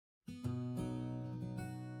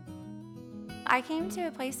I came to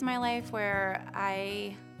a place in my life where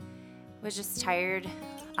I was just tired,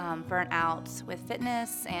 burnt out with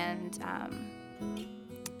fitness, and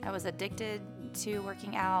I was addicted to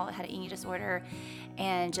working out, had an eating disorder,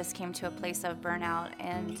 and just came to a place of burnout,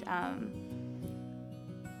 and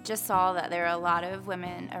just saw that there are a lot of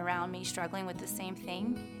women around me struggling with the same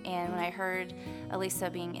thing. And when I heard Elisa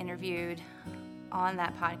being interviewed on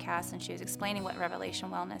that podcast, and she was explaining what Revelation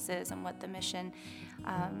Wellness is and what the mission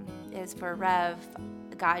is for Rev,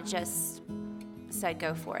 God just said,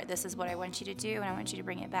 go for it. This is what I want you to do, and I want you to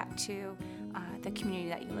bring it back to the community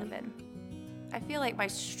that you live in. I feel like my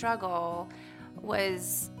struggle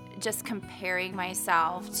was just comparing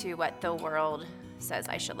myself to what the world says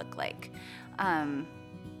I should look like.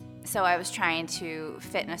 So I was trying to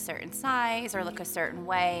fit in a certain size or look a certain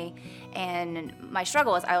way, and my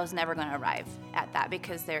struggle was I was never going to arrive at that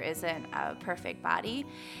because there isn't a perfect body,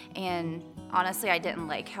 and honestly I didn't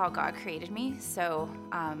like how God created me, so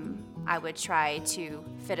I would try to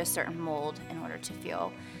fit a certain mold in order to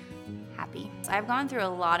feel happy. So I've gone through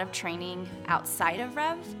a lot of training outside of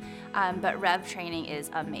Rev, but Rev training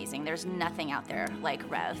is amazing. There's nothing out there like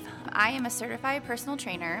Rev. I am a certified personal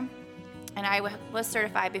trainer, and I was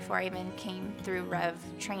certified before I even came through Rev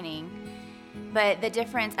training. But the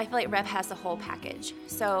difference, I feel like Rev has the whole package.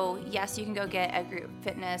 So yes, you can go get a group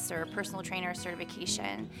fitness or personal trainer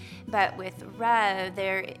certification, but with Rev,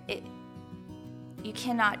 you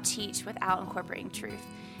cannot teach without incorporating truth.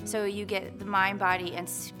 So you get the mind, body, and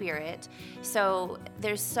spirit. So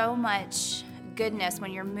there's so much goodness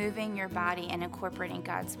when you're moving your body and incorporating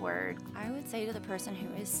God's word. I would say to the person who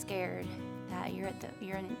is scared that you're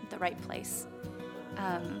in the right place.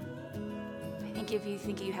 I think if you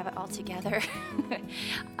think you have it all together,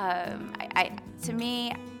 to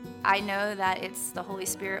me, I know that it's the Holy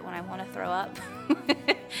Spirit when I want to throw up,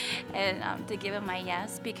 and to give him my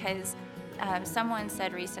yes, because someone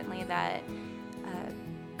said recently that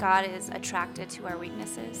God is attracted to our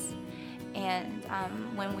weaknesses, and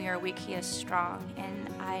when we are weak, he is strong.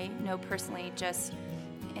 And I know personally, just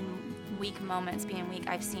in weak moments, being weak,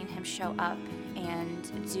 I've seen him show up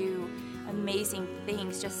and do amazing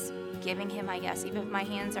things, just giving him my yes. Even if my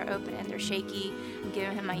hands are open and they're shaky, I'm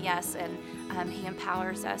giving him my yes, and he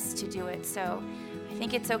empowers us to do it. So I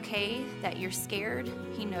think it's okay that you're scared.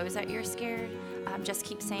 He knows that you're scared. Just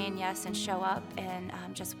keep saying yes and show up, and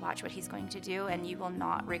just watch what he's going to do, and you will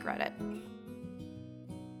not regret it.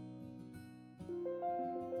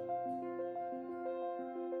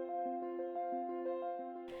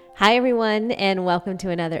 Hi, everyone, and welcome to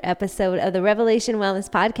another episode of the Revelation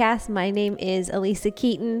Wellness Podcast. My name is Elisa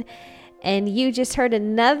Keaton, and you just heard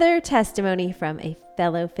another testimony from a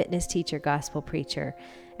fellow fitness teacher, gospel preacher.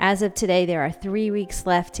 As of today, there are 3 weeks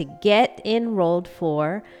left to get enrolled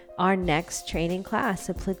for our next training class,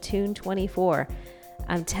 so Platoon 24.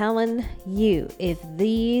 I'm telling you, if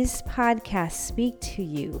these podcasts speak to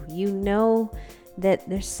you, you know that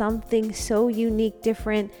there's something so unique,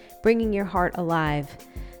 different, bringing your heart alive,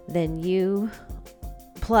 then you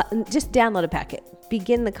just download a packet,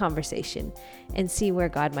 begin the conversation, and see where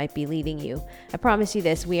God might be leading you. I promise you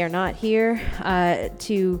this, we are not here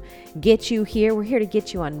to get you here. We're here to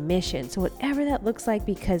get you on mission. So whatever that looks like,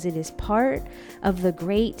 because it is part of the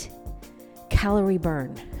great calorie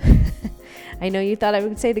burn. I know you thought I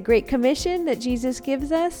would say the Great Commission that Jesus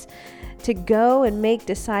gives us to go and make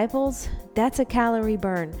disciples. That's a calorie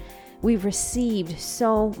burn. We've received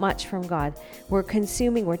so much from God. We're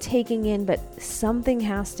consuming, we're taking in, but something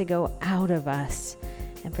has to go out of us.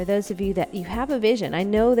 And for those of you that you have a vision, I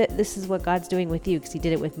know that this is what God's doing with you because he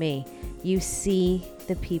did it with me. You see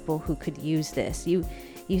the people who could use this. You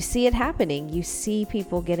see it happening. You see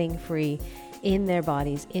people getting free in their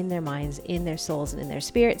bodies, in their minds, in their souls, and in their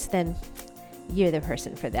spirits. Then you're the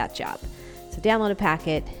person for that job. So download a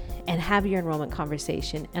packet and have your enrollment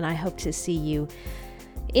conversation. And I hope to see you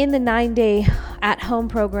in the 9-day at-home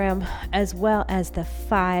program, as well as the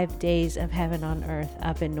 5 days of heaven on earth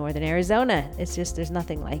up in northern Arizona. It's just, there's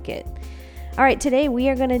nothing like it. All right, today we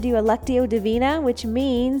are going to do a Lectio Divina, which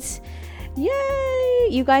means, yay,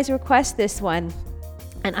 you guys request this one.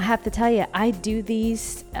 And I have to tell you, I do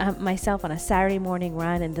these myself on a Saturday morning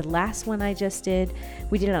run. And the last one I just did,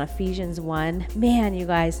 we did it on Ephesians 1. Man, you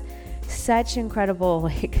guys, such incredible,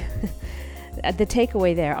 the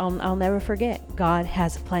takeaway there, I'll never forget. God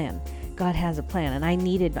has a plan. God has a plan. And I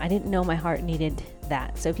didn't know my heart needed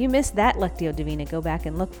that. So if you missed that Lectio Divina, go back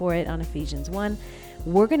and look for it on Ephesians 1.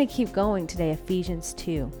 We're going to keep going today, Ephesians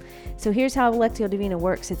 2. So here's how Lectio Divina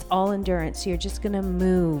works. It's all endurance. You're just going to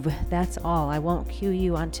move. That's all. I won't cue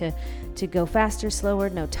you on to go faster, slower,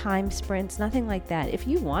 no time sprints, nothing like that. If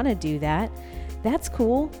you want to do that, that's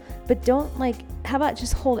cool, but don't how about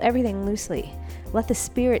just hold everything loosely? Let the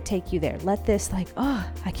Spirit take you there. Let this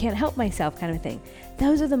I can't help myself kind of thing.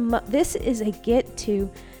 Those are this is a get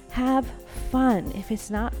to have fun. If it's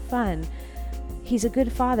not fun, He's a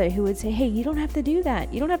good Father who would say, hey, you don't have to do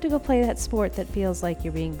that. You don't have to go play that sport that feels like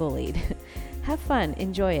you're being bullied. Have fun,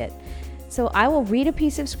 enjoy it. So I will read a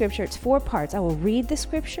piece of scripture. It's 4 parts. I will read the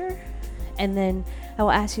scripture, and then I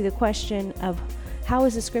will ask you the question of, how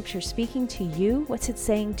is the scripture speaking to you? What's it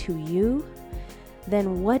saying to you?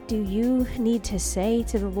 Then what do you need to say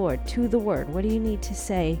to the Lord, to the Word? What do you need to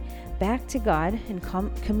say back to God and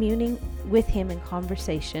communing with Him in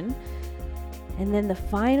conversation? And then the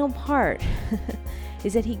final part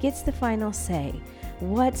is that He gets the final say.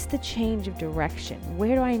 What's the change of direction?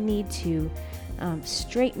 Where do I need to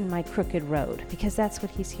straighten my crooked road? Because that's what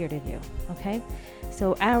He's here to do, okay?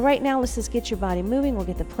 So right now, let's just get your body moving. We'll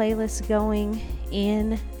get the playlist going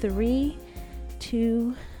in 3,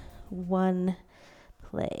 2, 1,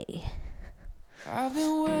 play. I've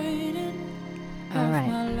been waiting. All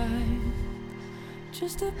right.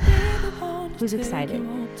 Who's excited?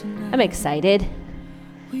 I'm excited.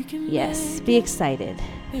 Yes, be excited.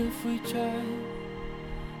 If we try,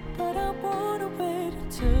 but I wanna wait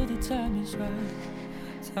until the time is right.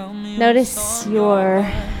 Tell me Notice your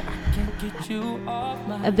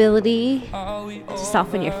ability to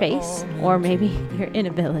soften your face, or maybe your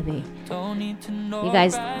inability. You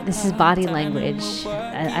guys, this is body language.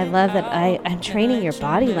 I love that I'm training your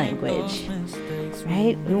body language,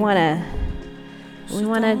 right? We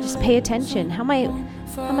want to just pay attention. How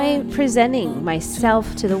am I presenting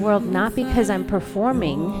myself to the world? Not because I'm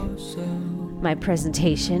performing my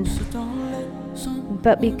presentation,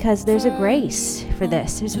 but because there's a grace for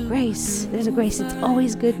this. There's a grace. It's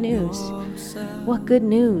always good news. What good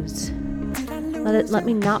news? Let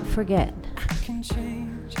me not forget.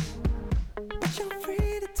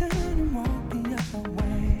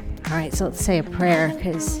 All right, so let's say a prayer,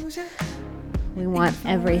 because we want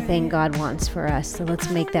everything God wants for us. So let's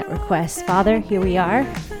make that request. Father, here we are.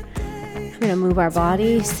 We're going to move our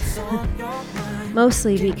bodies,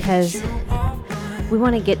 mostly because we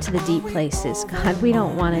want to get to the deep places. God, we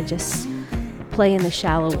don't want to just play in the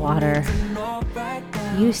shallow water.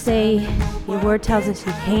 You say, your word tells us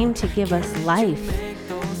you came to give us life,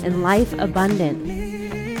 and life abundant.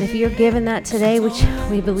 If you're given that today, which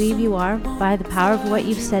we believe you are by the power of what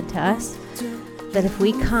you've said to us, that if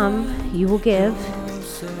we come, you will give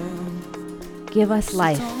us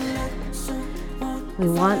life. We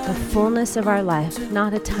want the fullness of our life,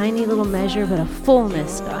 not a tiny little measure, but a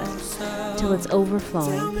fullness, God, till it's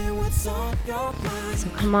overflowing. So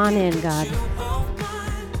come on in, God.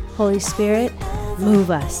 Holy Spirit, move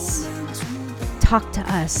us. Talk to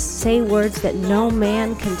us. Say words that no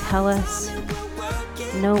man can tell us,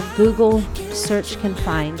 no Google search can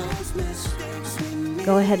find.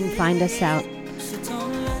 Go ahead and find us out.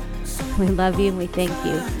 We love you and we thank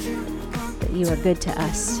you that you are good to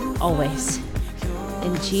us always.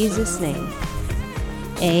 In Jesus' name,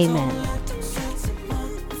 amen.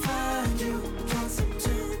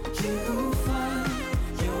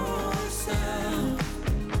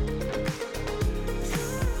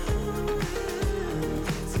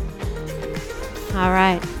 All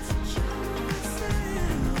right.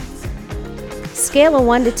 Scale of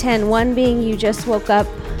 1 to 10, 1 being you just woke up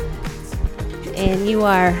and you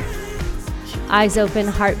are eyes open,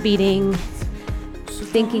 heart beating,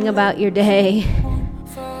 thinking about your day.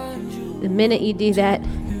 The minute you do that,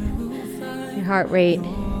 your heart rate,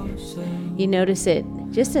 you notice it.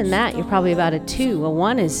 Just in that, you're probably about a 2. A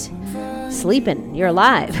 1 is sleeping. You're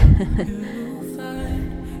alive.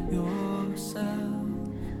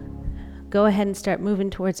 Go ahead and start moving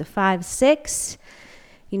towards a 5, 6.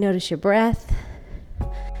 You notice your breath,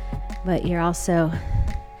 but you're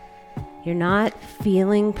not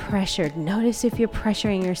feeling pressured. Notice if you're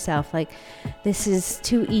pressuring yourself, like this is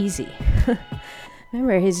too easy.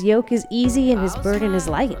 Remember, his yoke is easy and his burden is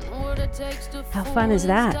light. How fun is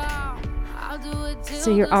that?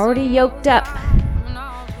 So you're already yoked up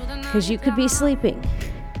because you could be sleeping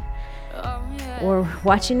or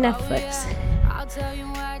watching Netflix.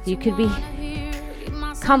 You could be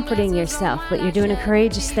comforting yourself, but you're doing a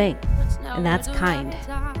courageous thing, and that's kind.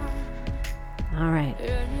 All right.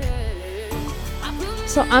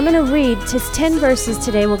 So I'm going to read just 10 verses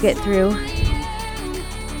today we'll get through.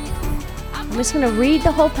 I'm just going to read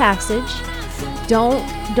the whole passage.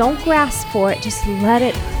 Don't grasp for it. Just let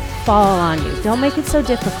it fall on you. Don't make it so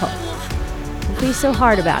difficult. Don't be so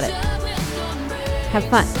hard about it. Have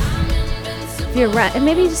fun. If you're and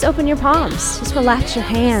maybe just open your palms. Just relax your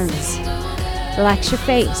hands. Relax your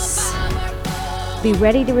face. Be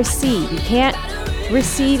ready to receive. You can't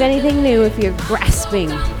receive anything new if you're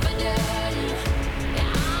grasping.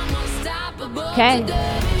 Okay.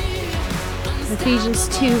 Ephesians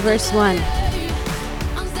 2, verse 1.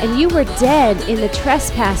 And you were dead in the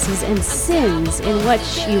trespasses and sins in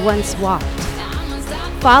which you once walked,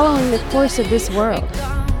 following the course of this world,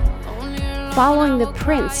 following the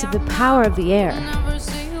prince of the power of the air,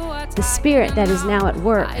 the spirit that is now at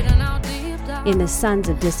work in the sons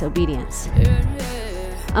of disobedience,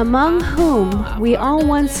 among whom we all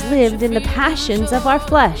once lived in the passions of our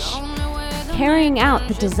flesh, carrying out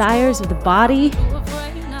the desires of the body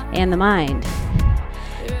and the mind,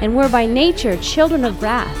 and were by nature children of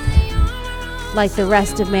wrath, like the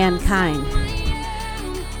rest of mankind.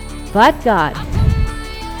 But God,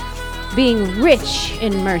 being rich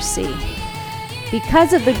in mercy,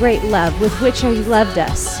 because of the great love with which He loved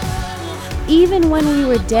us, even when we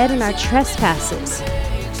were dead in our trespasses,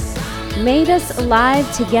 made us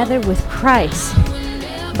alive together with Christ.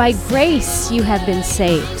 By grace you have been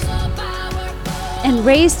saved, and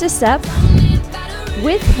raised us up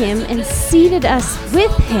with Him and seated us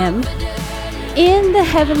with Him in the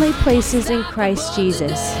heavenly places in Christ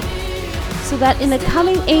Jesus, so that in the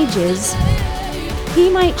coming ages He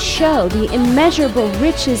might show the immeasurable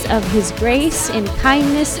riches of His grace and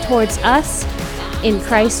kindness towards us in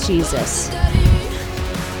Christ Jesus.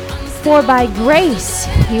 For by grace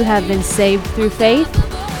you have been saved through faith,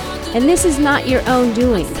 and this is not your own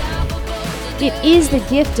doing. It is the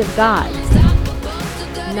gift of God,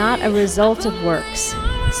 not a result of works,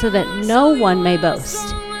 so that no one may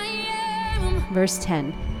boast. Verse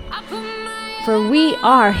 10. For we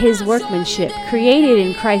are His workmanship, created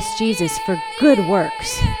in Christ Jesus for good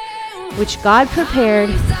works, which God prepared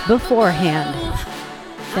beforehand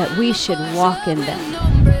that we should walk in them.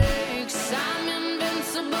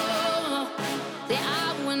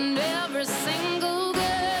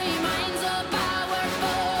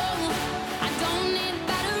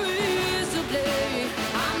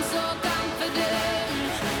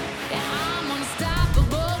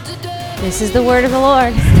 This is the word of the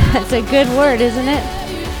Lord. That's a good word, isn't it?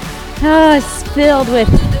 Oh, it's filled with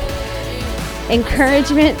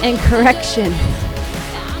encouragement and correction.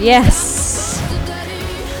 Yes.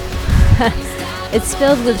 It's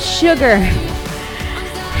filled with sugar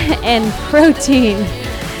and protein,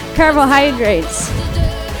 carbohydrates,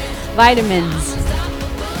 vitamins.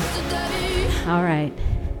 All right.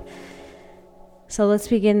 So let's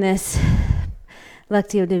begin this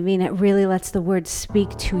Lectio Divina. It really lets the word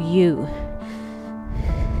speak to you.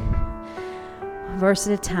 Verse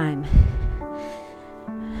at a time.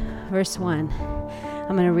 Verse 1.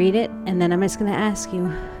 I'm going to read it, and then I'm just going to ask you,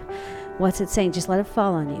 what's it saying? Just let it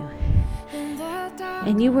fall on you.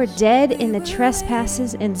 And you were dead in the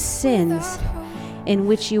trespasses and sins in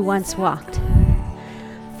which you once walked,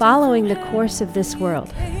 following the course of this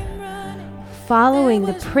world, following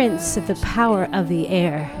the prince of the power of the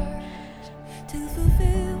air,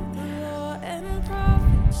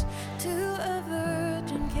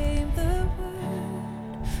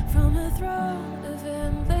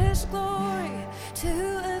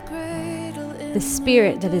 the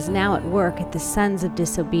spirit that is now at work at the sons of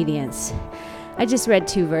disobedience. I just read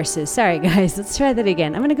 2 verses. Sorry, guys. Let's try that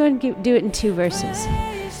again. I'm going to go and do it in 2 verses.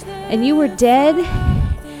 And you were dead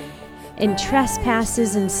in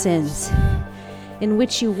trespasses and sins, in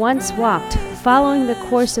which you once walked, following the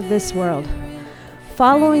course of this world,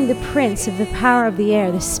 following the prince of the power of the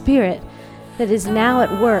air, the spirit that is now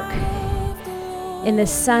at work in the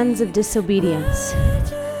sons of disobedience.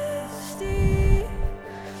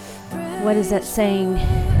 What is that saying?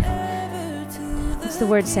 What's the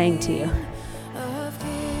word saying to you?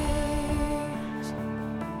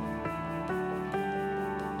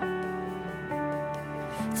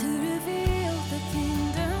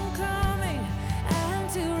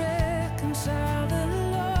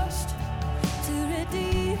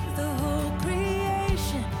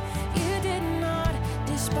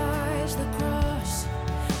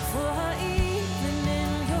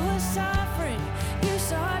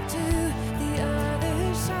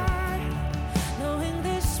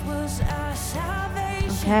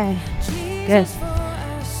 Okay, good.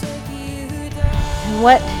 And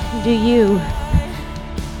what do you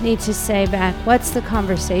need to say back? What's the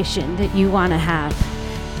conversation that you want to have?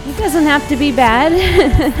 It doesn't have to be bad.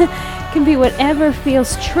 It can be whatever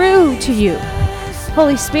feels true to you.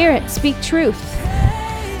 Holy Spirit, speak truth.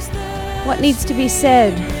 What needs to be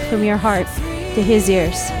said from your heart to His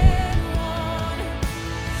ears?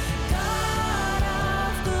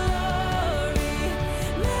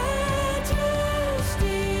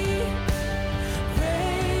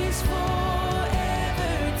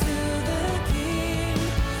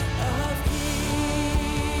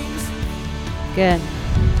 Good.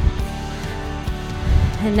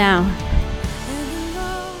 And now,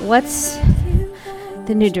 what's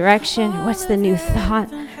the new direction? What's the new thought?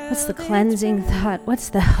 What's the cleansing thought? What's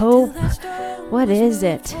the hope? What is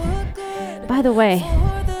it? By the way,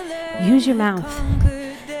 use your mouth.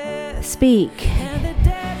 Speak.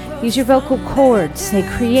 Use your vocal cords. They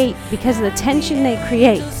create, because of the tension they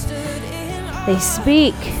create. They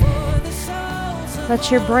speak. Let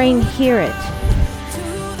your brain hear it.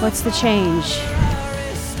 What's the change?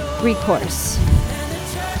 Recourse.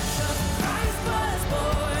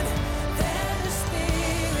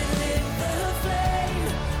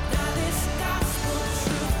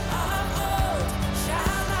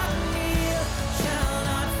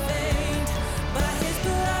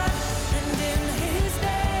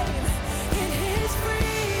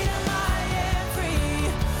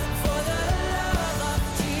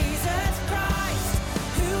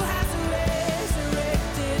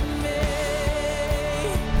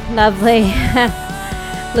 Lovely.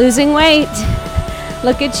 Losing weight.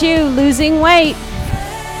 Look at you, losing weight.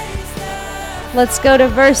 Let's go to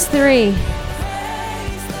verse 3.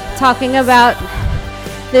 Talking about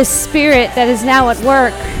this spirit that is now at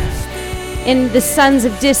work in the sons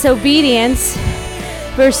of disobedience.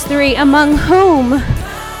 Verse 3, among whom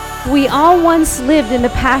we all once lived in the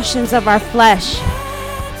passions of our flesh,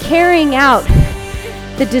 carrying out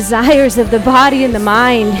the desires of the body and the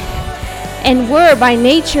mind, and were by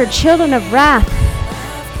nature children of wrath,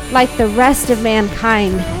 like the rest of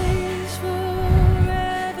mankind.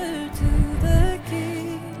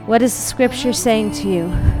 What is the scripture saying to you?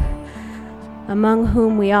 Among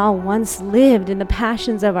whom we all once lived in the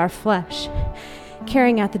passions of our flesh,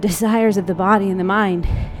 carrying out the desires of the body and the mind,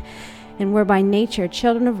 and were by nature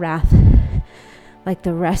children of wrath, like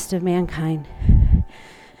the rest of mankind.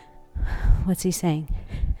 What's he saying?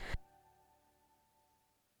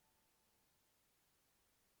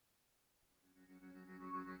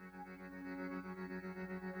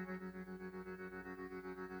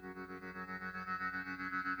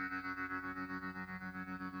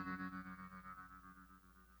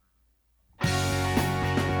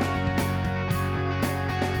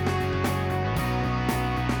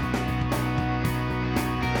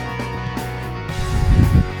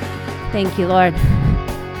 Thank you, Lord.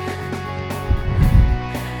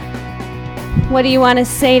 What do you want to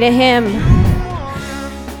say to him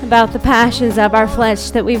about the passions of our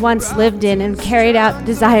flesh that we once lived in and carried out the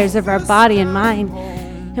desires of our body and mind,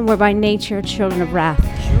 and were by nature children of wrath,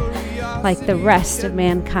 like the rest of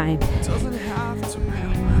mankind?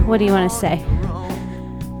 What do you want to say?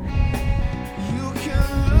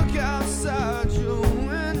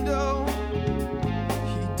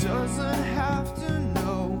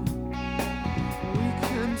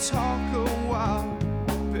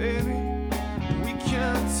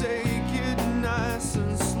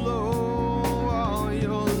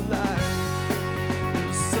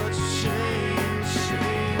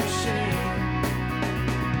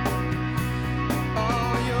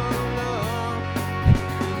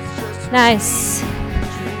 Nice.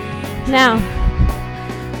 Now,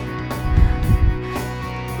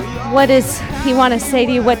 what does he want to say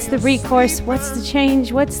to you? What's the recourse? What's the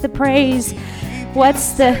change? What's the praise?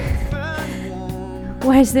 Where's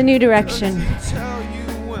the new direction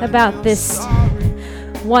about this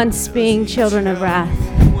once being children of wrath,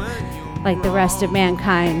 like the rest of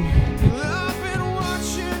mankind?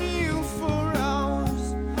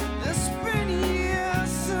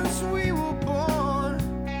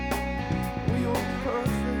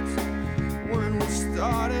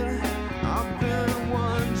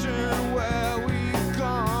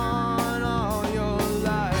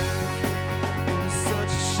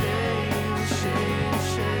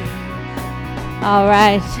 All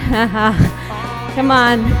right. Come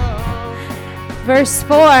on. Verse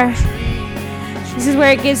 4. This is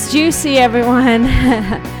where it gets juicy, everyone.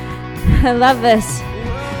 I love this.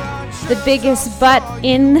 The biggest but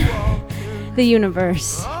in the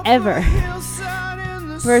universe ever.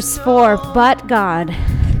 Verse 4. But God,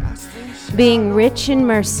 being rich in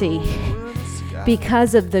mercy,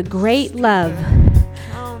 because of the great love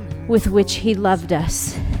with which he loved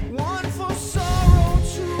us.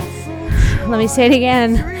 Let me say it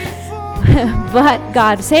again. But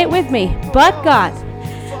God, say it with me. But God,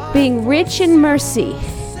 being rich in mercy,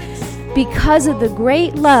 because of the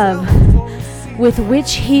great love with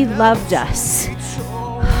which he loved us.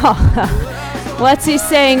 Oh, what's he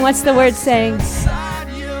saying? What's the word saying?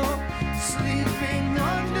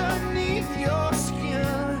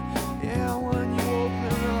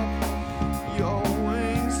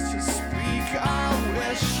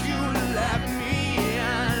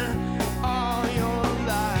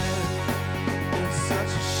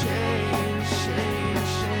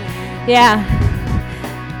 Yeah.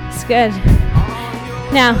 It's good.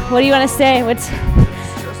 Now, what do you want to say?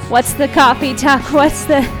 What's the coffee talk? What's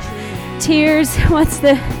the tears? What's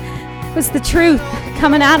the truth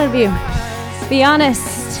coming out of you? Be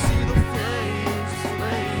honest.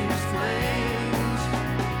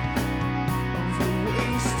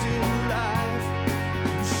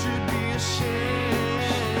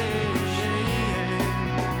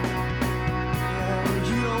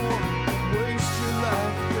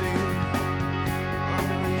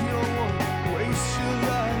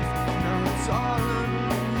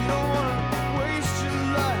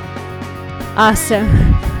 Awesome.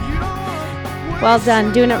 Well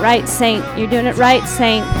done. Doing it right, saint. You're doing it right,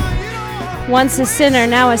 saint. Once a sinner,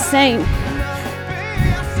 now a saint.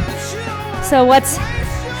 So what's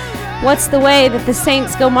the way that the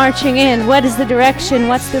saints go marching in? What is the direction?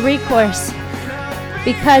 What's the recourse?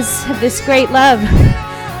 Because of this great love.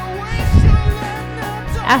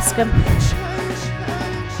 Ask him.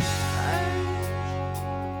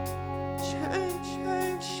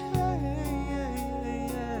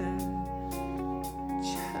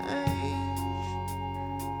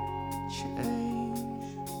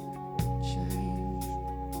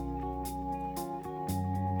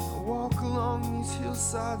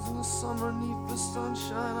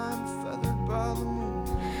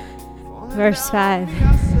 Verse 5.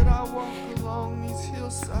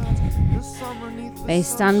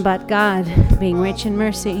 Based on but God, being rich in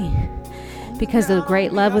mercy, because of the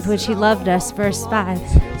great love with which he loved us. Verse 5.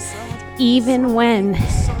 Even when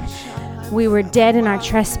we were dead in our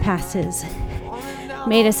trespasses,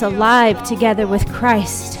 made us alive together with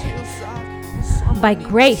Christ. By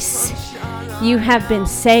grace, you have been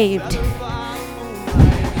saved.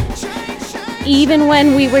 Even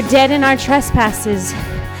when we were dead in our trespasses,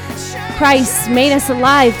 Christ made us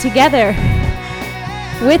alive together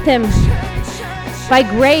with him. By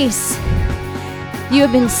grace, you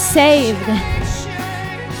have been saved.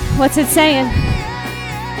 What's it saying?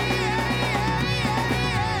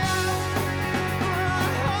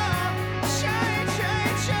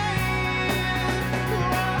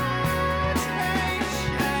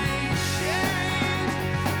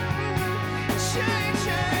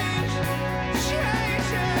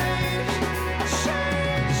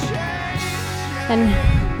 And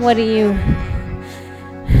what do you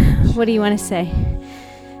want to say?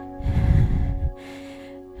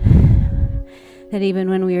 That even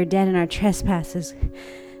when we were dead in our trespasses,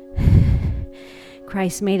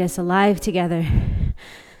 Christ made us alive together.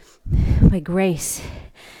 By grace,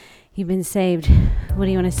 you've been saved. What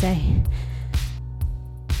do you want to say?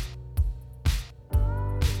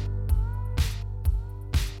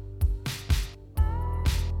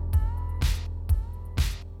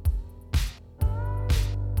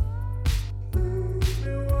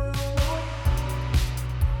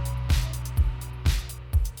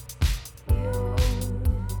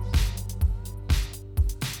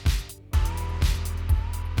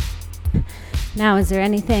 Now, is there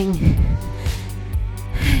anything?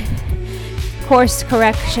 Course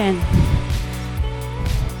correction.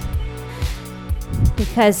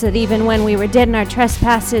 Because that even when we were dead in our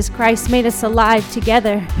trespasses, Christ made us alive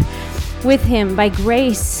together with him. By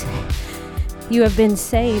grace, you have been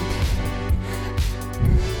saved.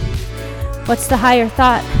 What's the higher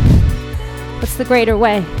thought? What's the greater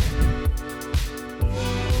way?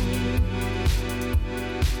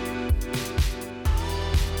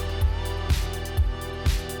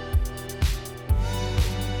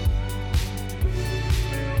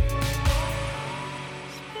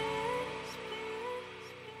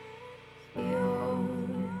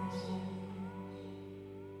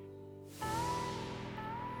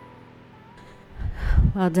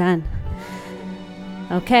 Well done.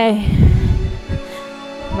 Okay.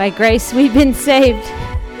 By grace, we've been saved.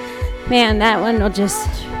 Man, that one will just,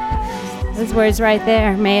 those words right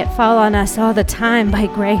there, may it fall on us all the time. By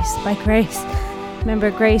grace, by grace.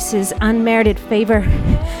 Remember, grace is unmerited favor.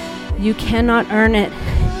 You cannot earn it.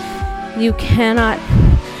 You cannot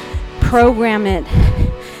program it.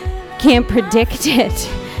 Can't predict it.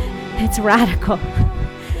 It's radical.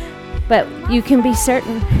 But you can be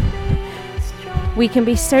certain. We can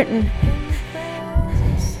be certain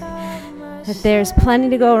that there's plenty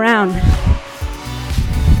to go around.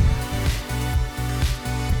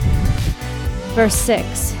 Verse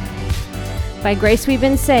 6. By grace we've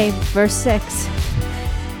been saved. Verse 6.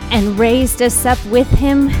 And raised us up with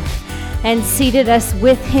him and seated us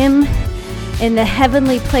with him in the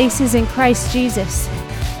heavenly places in Christ Jesus.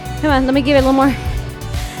 Come on, let me give it a little more.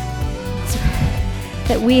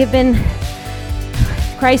 That we have been,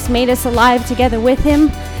 Christ made us alive together with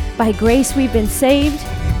him. By grace we've been saved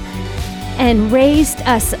and raised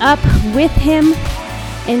us up with him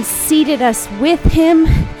and seated us with him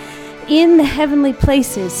in the heavenly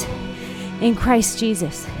places in Christ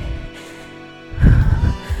Jesus.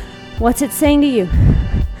 What's it saying to you?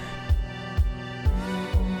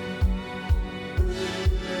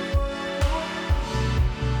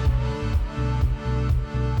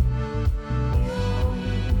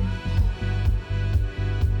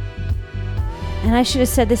 And I should have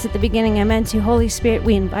said this at the beginning. I meant to. Holy Spirit,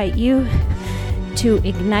 we invite you to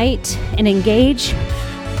ignite and engage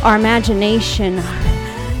our imagination,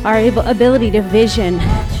 our ability to vision.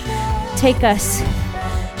 Take us,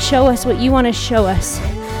 show us what you want to show us.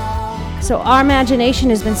 So our imagination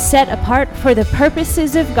has been set apart for the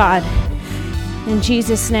purposes of God. In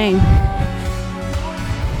Jesus' name.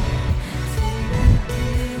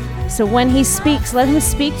 So when he speaks, let him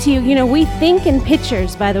speak to you. You know, we think in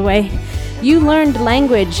pictures, by the way. You learned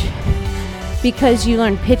language because you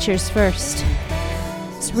learned pictures first.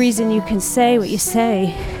 It's the reason you can say what you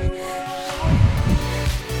say.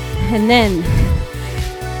 And then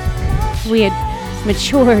we had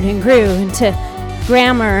matured and grew into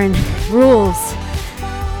grammar and rules.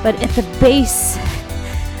 But at the base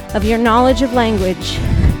of your knowledge of language,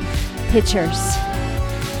 pictures.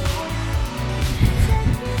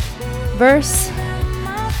 Verse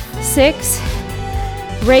 6.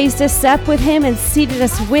 Raised us up with him and seated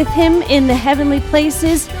us with him in the heavenly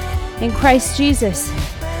places in Christ Jesus.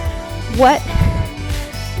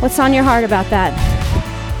 What's on your heart about that?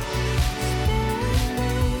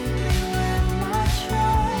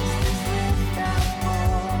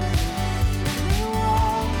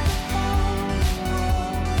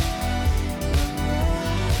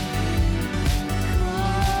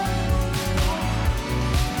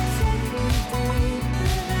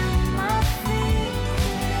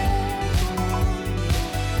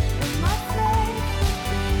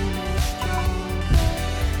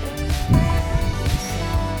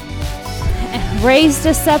 Raised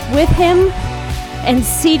us up with him and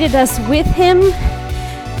seated us with him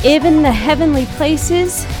in the heavenly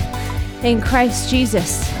places in Christ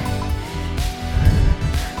Jesus.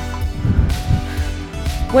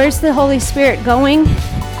 Where's the Holy Spirit going?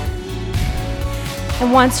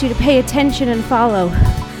 And wants you to pay attention and follow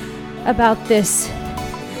about this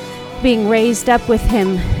being raised up with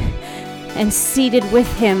him and seated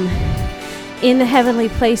with him in the heavenly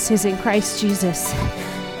places in Christ Jesus.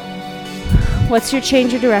 What's your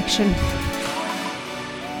change of direction?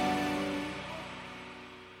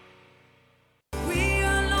 We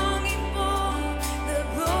are longing for the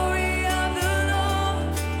glory of the Lord,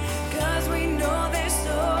 'cause we know there's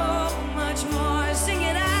so much more. Sing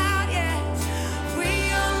it out, yes.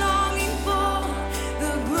 We are longing for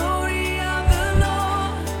the glory of the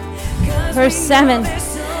Lord, 'cause Verse 7.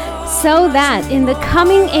 So that in the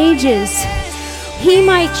coming ages he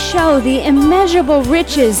might show the immeasurable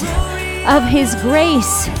riches of his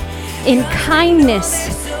grace in kindness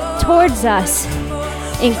towards us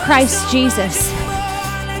in Christ Jesus.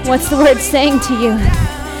 What's the word saying to you?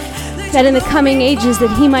 That in the coming ages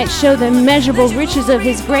that he might show the immeasurable riches of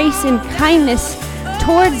his grace and kindness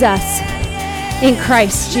towards us in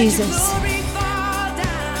Christ Jesus.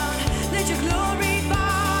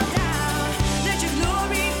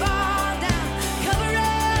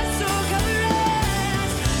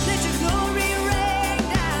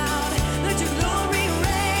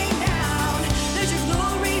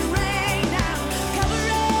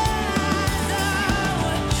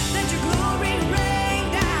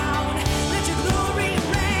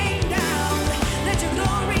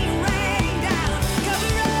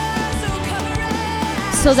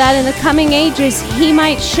 So that in the coming ages he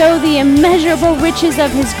might show the immeasurable riches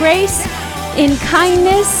of his grace in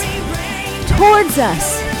kindness towards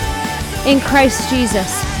us in Christ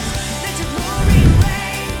Jesus.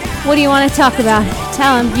 What do you want to talk about?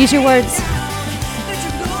 Tell him. Use your words.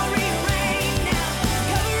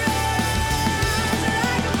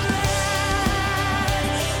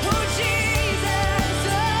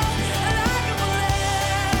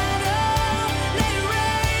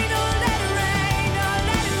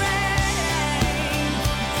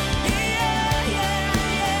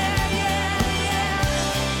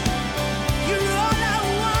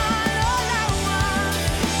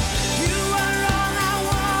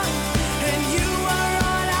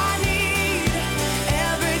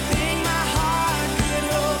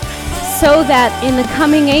 So that in the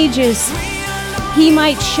coming ages he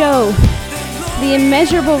might show the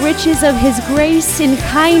immeasurable riches of his grace and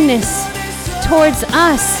kindness towards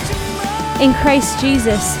us in Christ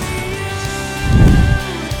Jesus.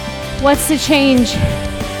 What's the change?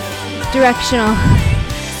 Directional.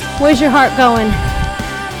 Where's your heart going?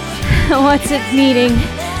 What's it needing?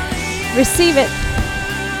 Receive it.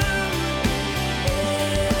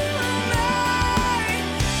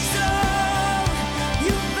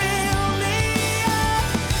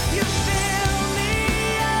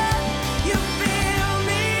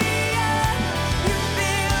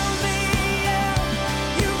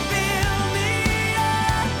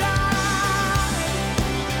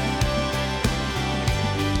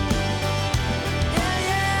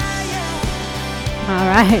 All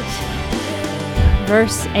right.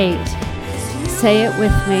 Verse 8. Say it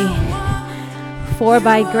with me. For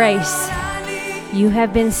by grace you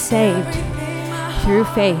have been saved through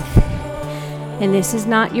faith. And this is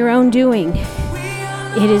not your own doing.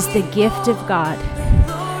 It is the gift of God.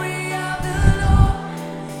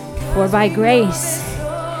 For by grace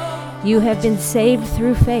you have been saved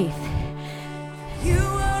through faith.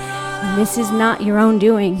 And this is not your own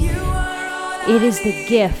doing. It is the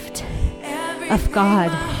gift of God.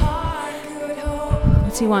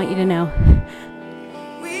 What's He want you to know?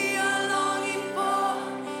 We are longing for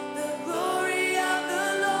the glory of the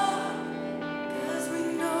Lord, 'cause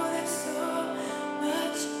we know there's so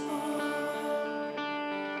much more.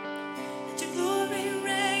 Let your glory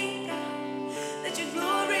rain down. Let your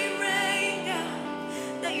glory rain down.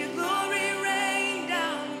 Let your glory rain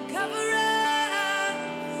down. Cover us.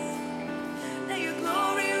 Let your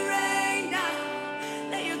glory rain down.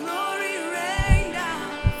 Let your glory rain down.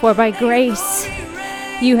 For by grace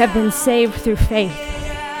you have been saved through faith.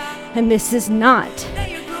 And this is not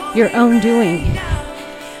your own doing.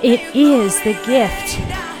 It is the gift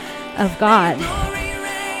of God.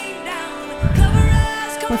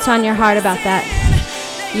 What's on your heart about that?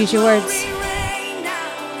 Use your words.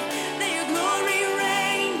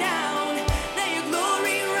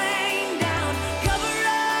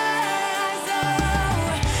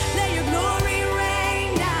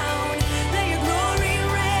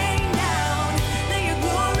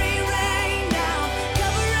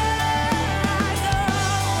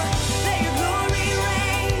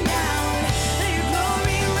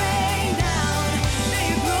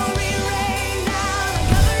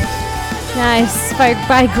 Nice.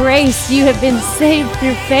 By grace you have been saved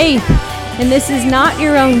through faith, and this is not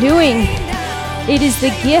your own doing. It is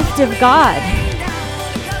the gift of God.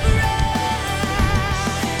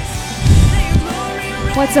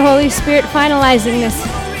 What's the Holy Spirit finalizing this?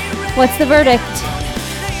 What's the verdict?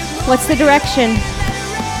 What's the direction?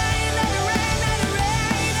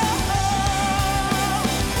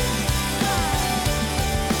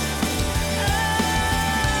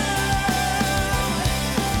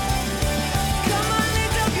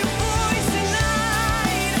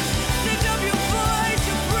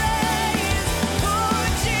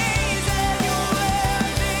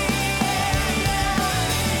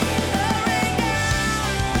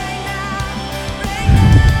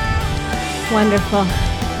 Wonderful.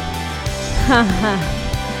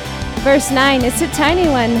 Verse 9, it's a tiny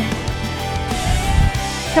one.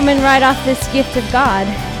 Coming right off this gift of God.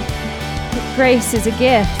 Grace is a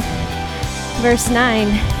gift. Verse 9,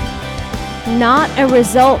 not a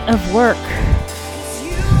result of work,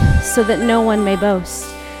 so that no one may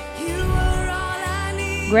boast.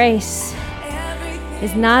 Grace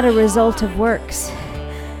is not a result of works.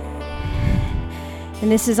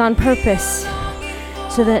 And this is on purpose,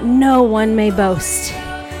 so that no one may boast.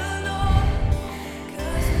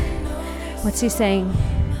 What's he saying?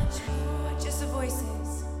 Just the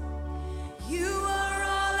voices. You are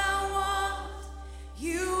all I want.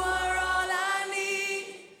 You are all I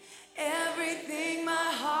need. Everything my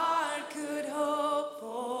heart could hope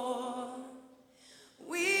for.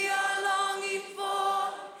 We are longing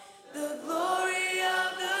for the glory of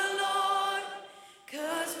the Lord,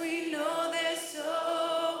 'cause we know there's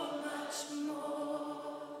so much more.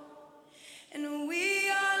 And we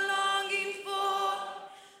are longing for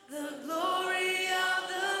the glory of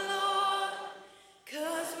the Lord,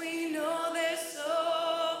 'cause we know there's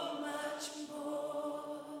so much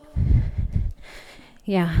more.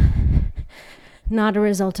 Yeah. Not a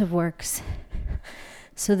result of works,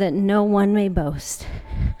 so that no one may boast.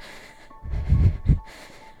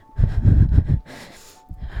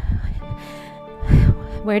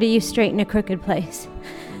 Where do you straighten a crooked place?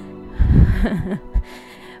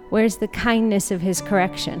 Where's the kindness of his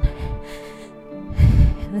correction?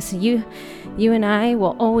 Listen, you and I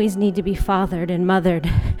will always need to be fathered and mothered.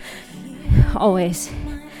 Always.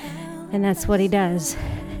 And that's what he does.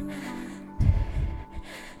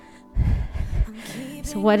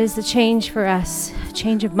 So what is the change for us?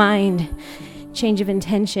 Change of mind, change of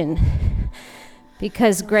intention.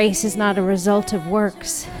 Because grace is not a result of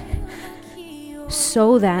works,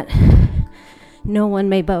 so that no one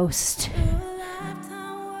may boast.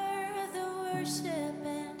 Lifetime worth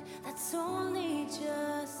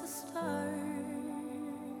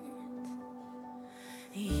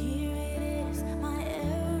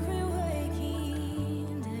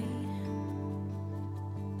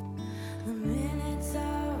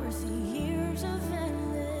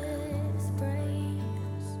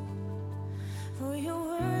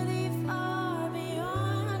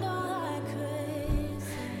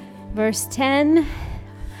Verse 10,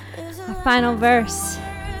 our final verse.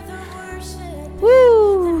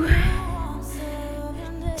 Woo!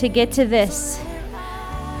 To get to this,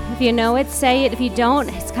 if you know it, say it. If you don't,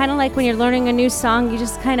 it's kind of like when you're learning a new song, you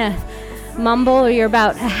just kind of mumble, or you're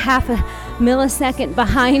about a half a millisecond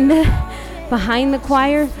behind the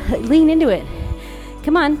choir. Lean into it.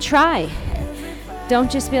 Come on, try. Don't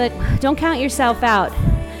just be like, don't count yourself out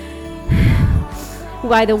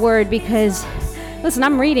by the word, because listen,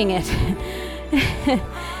 I'm reading it.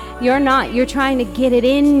 You're not. You're trying to get it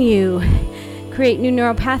in you. Create new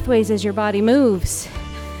neural pathways as your body moves,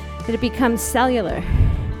 that it becomes cellular.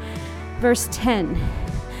 Verse 10.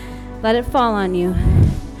 Let it fall on you.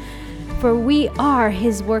 For we are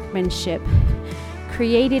his workmanship,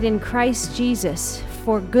 created in Christ Jesus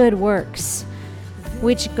for good works,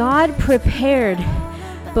 which God prepared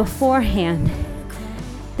beforehand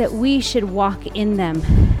that we should walk in them.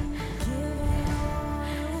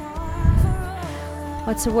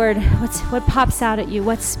 What's a word? What pops out at you?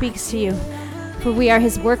 What speaks to you? For we are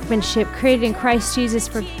his workmanship, created in Christ Jesus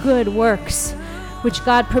for good works, which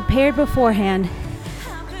God prepared beforehand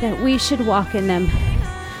that we should walk in them.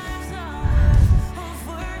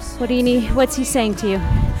 What do you need? What's he saying to you?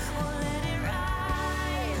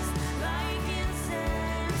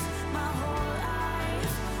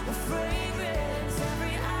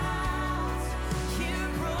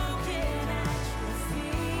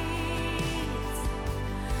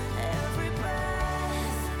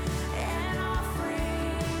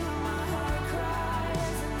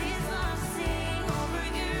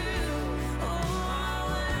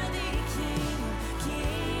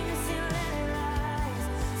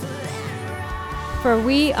 For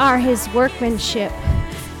we are his workmanship,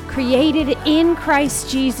 created in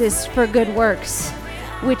Christ Jesus for good works,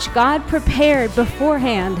 which God prepared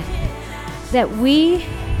beforehand that we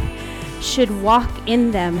should walk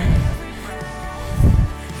in them.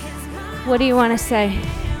 What do you want to say?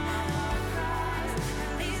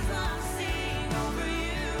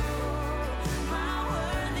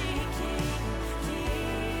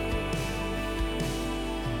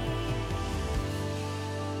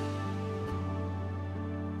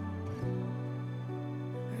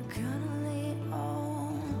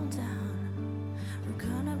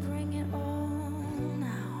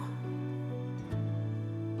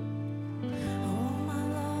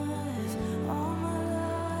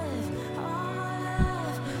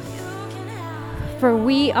 For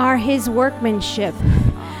we are his workmanship,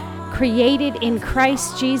 created in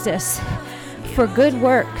Christ Jesus for good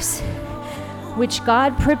works, which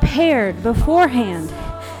God prepared beforehand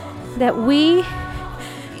that we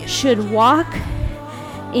should walk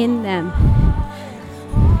in them.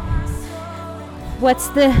 What's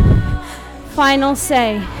the final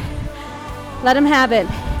say? Let him have it.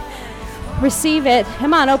 Receive it.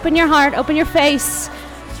 Come on, open your heart, open your face,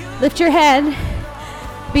 lift your head,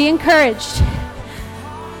 be encouraged.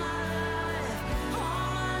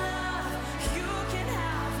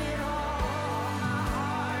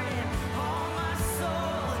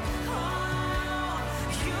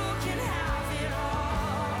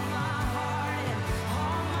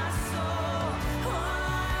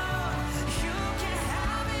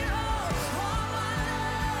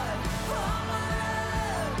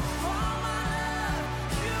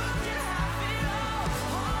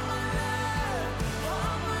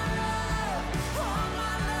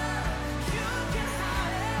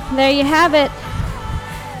 There you have it.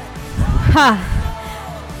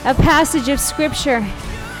 A passage of scripture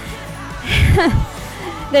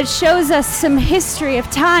that shows us some history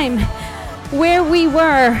of time, where we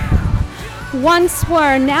were, once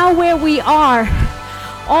were, now where we are,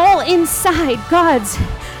 all inside God's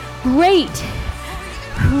great,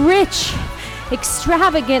 rich,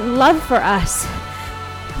 extravagant love for us.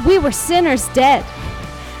 We were sinners dead.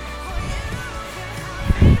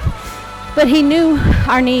 But he knew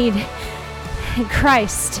our need in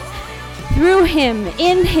Christ. Through him,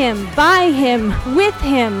 in him, by him, with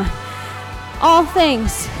him, all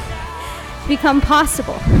things become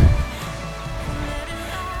possible.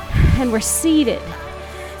 And we're seated.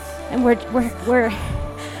 And we're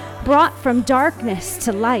brought from darkness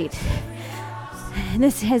to light. And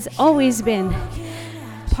this has always been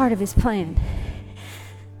part of his plan.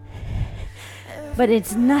 But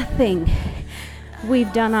it's nothing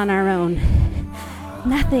we've done on our own.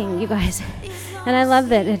 Nothing, you guys. And I love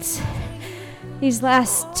that it's these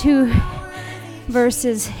last two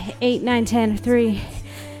verses, 8, 9, 10, 3,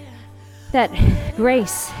 that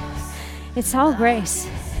grace. It's all grace.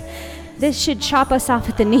 This should chop us off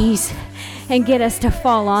at the knees and get us to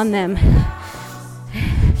fall on them.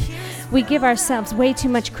 We give ourselves way too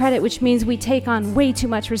much credit, which means we take on way too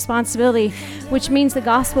much responsibility, which means the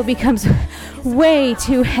gospel becomes way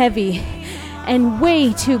too heavy and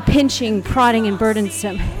way too pinching, prodding, and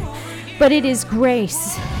burdensome. But it is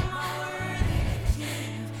grace.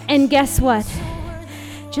 And guess what?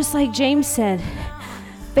 Just like James said,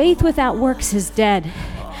 faith without works is dead.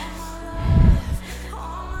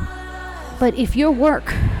 But if your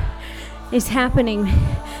work is happening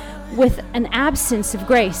with an absence of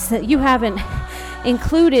grace, that you haven't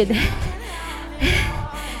included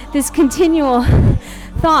this continual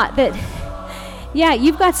thought that, yeah,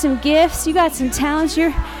 you've got some gifts, you got some talents,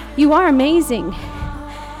 you are amazing.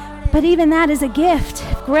 But even that is a gift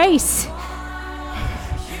of grace.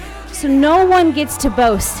 So no one gets to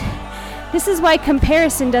boast. This is why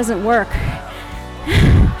comparison doesn't work.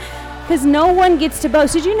 Because no one gets to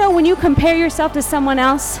boast. Did you know when you compare yourself to someone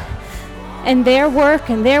else and their work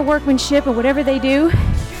and their workmanship and whatever they do,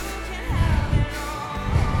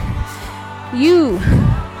 you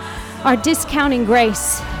are discounting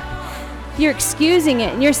grace. You're excusing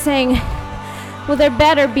it and you're saying, well, they're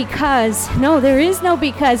better because. No, there is no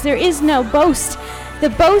because. There is no boast. The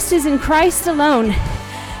boast is in Christ alone.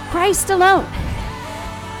 Christ alone.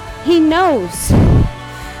 He knows.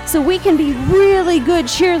 So we can be really good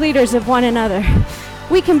cheerleaders of one another.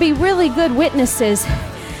 We can be really good witnesses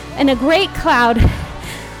and a great cloud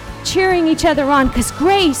cheering each other on because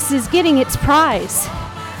grace is getting its prize.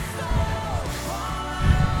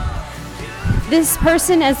 This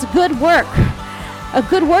person has good work, a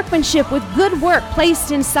good workmanship with good work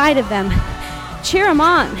placed inside of them. Cheer them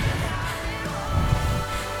on.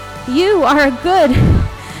 You are a good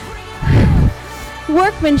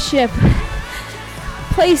workmanship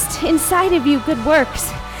placed inside of you, good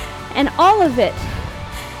works, and all of it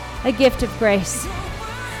a gift of grace.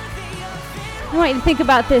 I want you to think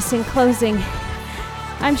about this in closing.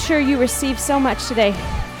 I'm sure you received so much today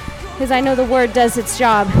because I know the word does its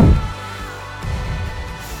job.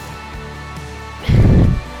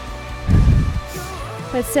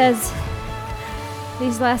 But it says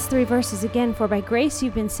these last 3 verses again, for by grace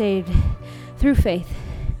you've been saved through faith.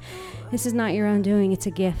 This is not your own doing, it's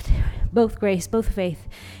a gift. Both grace, both faith,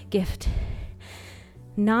 gift.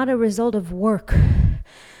 Not a result of work,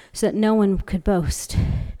 so that no one could boast.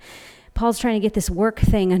 Paul's trying to get this work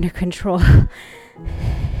thing under control.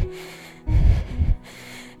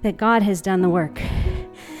 That God has done the work,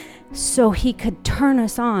 so he could turn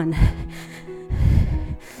us on.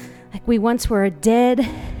 Like we once were a dead,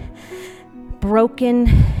 broken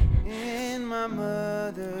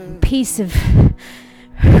piece of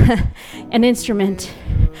an instrument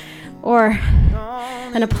or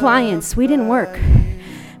an appliance. We didn't work.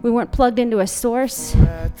 We weren't plugged into a source.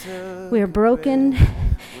 We were broken.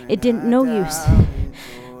 It didn't no use.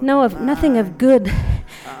 Nothing of good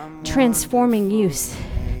transforming use.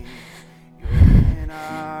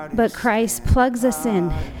 But Christ plugs us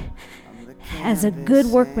in as a good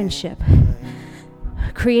workmanship,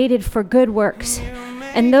 created for good works.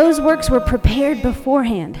 And those works were prepared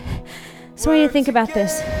beforehand. So I want you to think about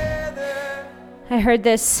this. I heard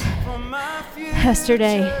this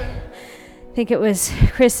yesterday. I think it was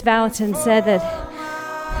Chris Valentin said that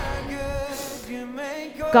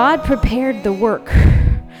God prepared the work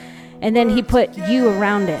and then he put you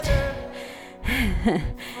around it.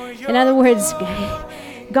 In other words,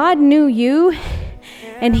 God knew you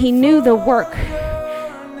and he knew the work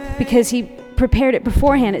because he prepared it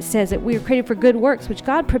beforehand. It says that we were created for good works, which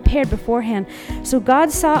God prepared beforehand. So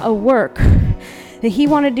God saw a work that he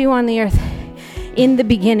wanted to do on the earth in the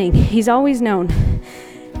beginning. He's always known.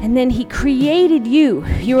 And then he created you.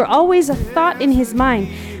 You were always a thought in his mind.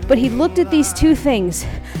 But he looked at these two things.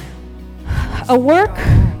 A work,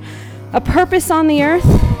 a purpose on the earth,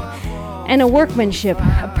 and a workmanship,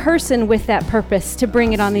 a person with that purpose to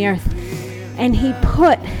bring it on the earth. And he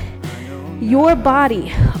put your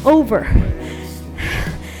body over,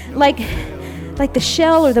 like the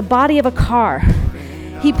shell or the body of a car.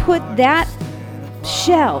 He put that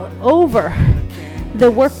shell over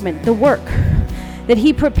the work that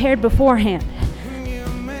he prepared beforehand.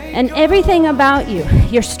 And everything about you,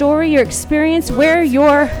 your story, your experience, where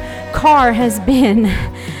your car has been,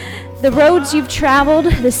 the roads you've traveled,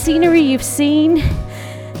 the scenery you've seen,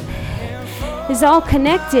 is all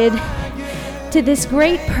connected to this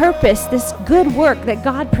great purpose, this good work that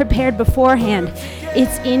God prepared beforehand.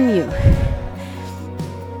 It's in you.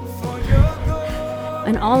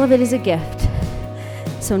 And all of it is a gift.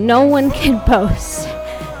 So no one can boast.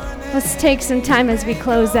 Let's take some time as we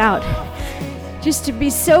close out just to be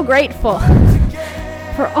so grateful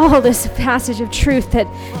for all this passage of truth that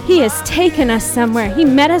he has taken us somewhere. He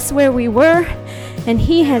met us where we were, and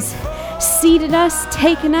he has seated us,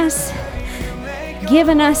 taken us,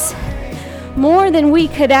 given us more than we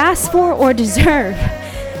could ask for or deserve,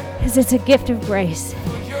 because it's a gift of grace.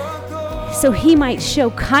 So he might show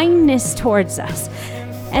kindness towards us.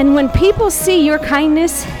 And when people see your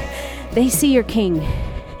kindness, they see your King.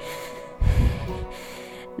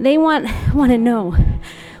 They want to know,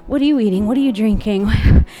 what are you eating? What are you drinking?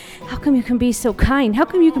 How come you can be so kind? How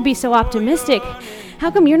come you can be so optimistic? How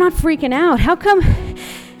come you're not freaking out? How come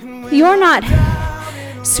you're not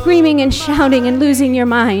screaming and shouting and losing your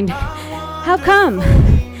mind? How come?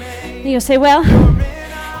 And you'll say, well,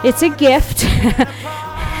 it's a gift.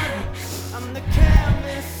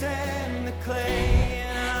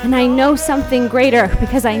 And I know something greater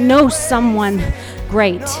because I know someone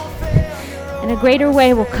great. And a greater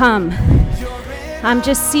way will come. I'm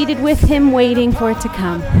just seated with him waiting for it to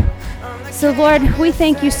come. So Lord, we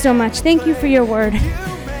thank you so much. Thank you for your word.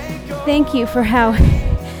 Thank you for how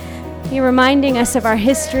you're reminding us of our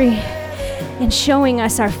history and showing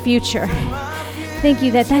us our future. Thank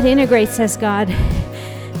you that integrates us, God.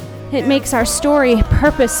 It makes our story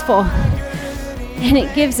purposeful, and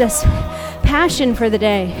it gives us passion for the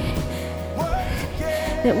day.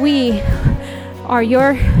 That we are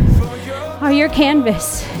your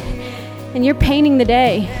canvas, and you're painting the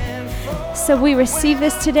day. So we receive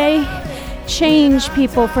this today. Change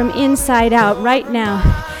people from inside out right now.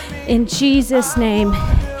 In Jesus' name,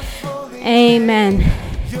 amen.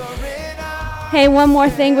 Hey, one more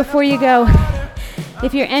thing before you go.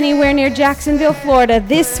 If you're anywhere near Jacksonville, Florida,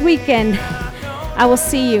 this weekend, I will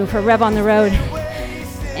see you for Rev on the Road.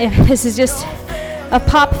 If this is just a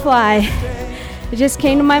pop fly, it just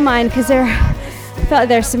came to my mind because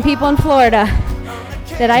there's some people in Florida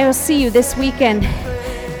that I will see you this weekend,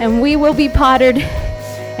 and we will be pottered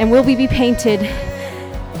and will be painted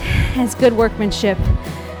as good workmanship,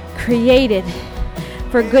 created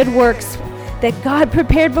for good works that God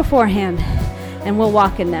prepared beforehand, and we'll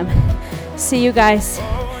walk in them. See you guys.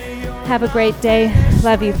 Have a great day.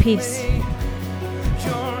 Love you. Peace.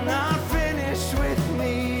 You're not finished with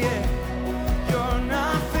me yet. You're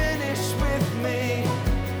not finished with me.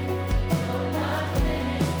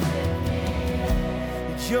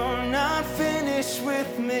 You're not finished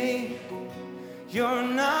with me. You're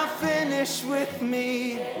not finished with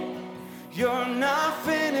me. You're not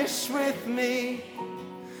finished with me.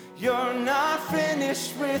 You're not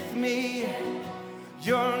finished with me.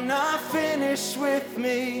 You're not finished with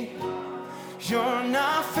me. You're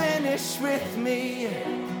not finished with me.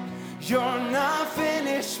 You're not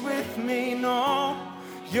finished with me. No,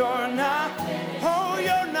 you're not. Oh,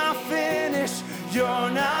 you're not finished. You're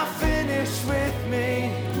not finished with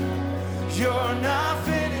me. You're not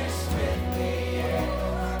finished with me.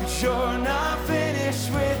 You're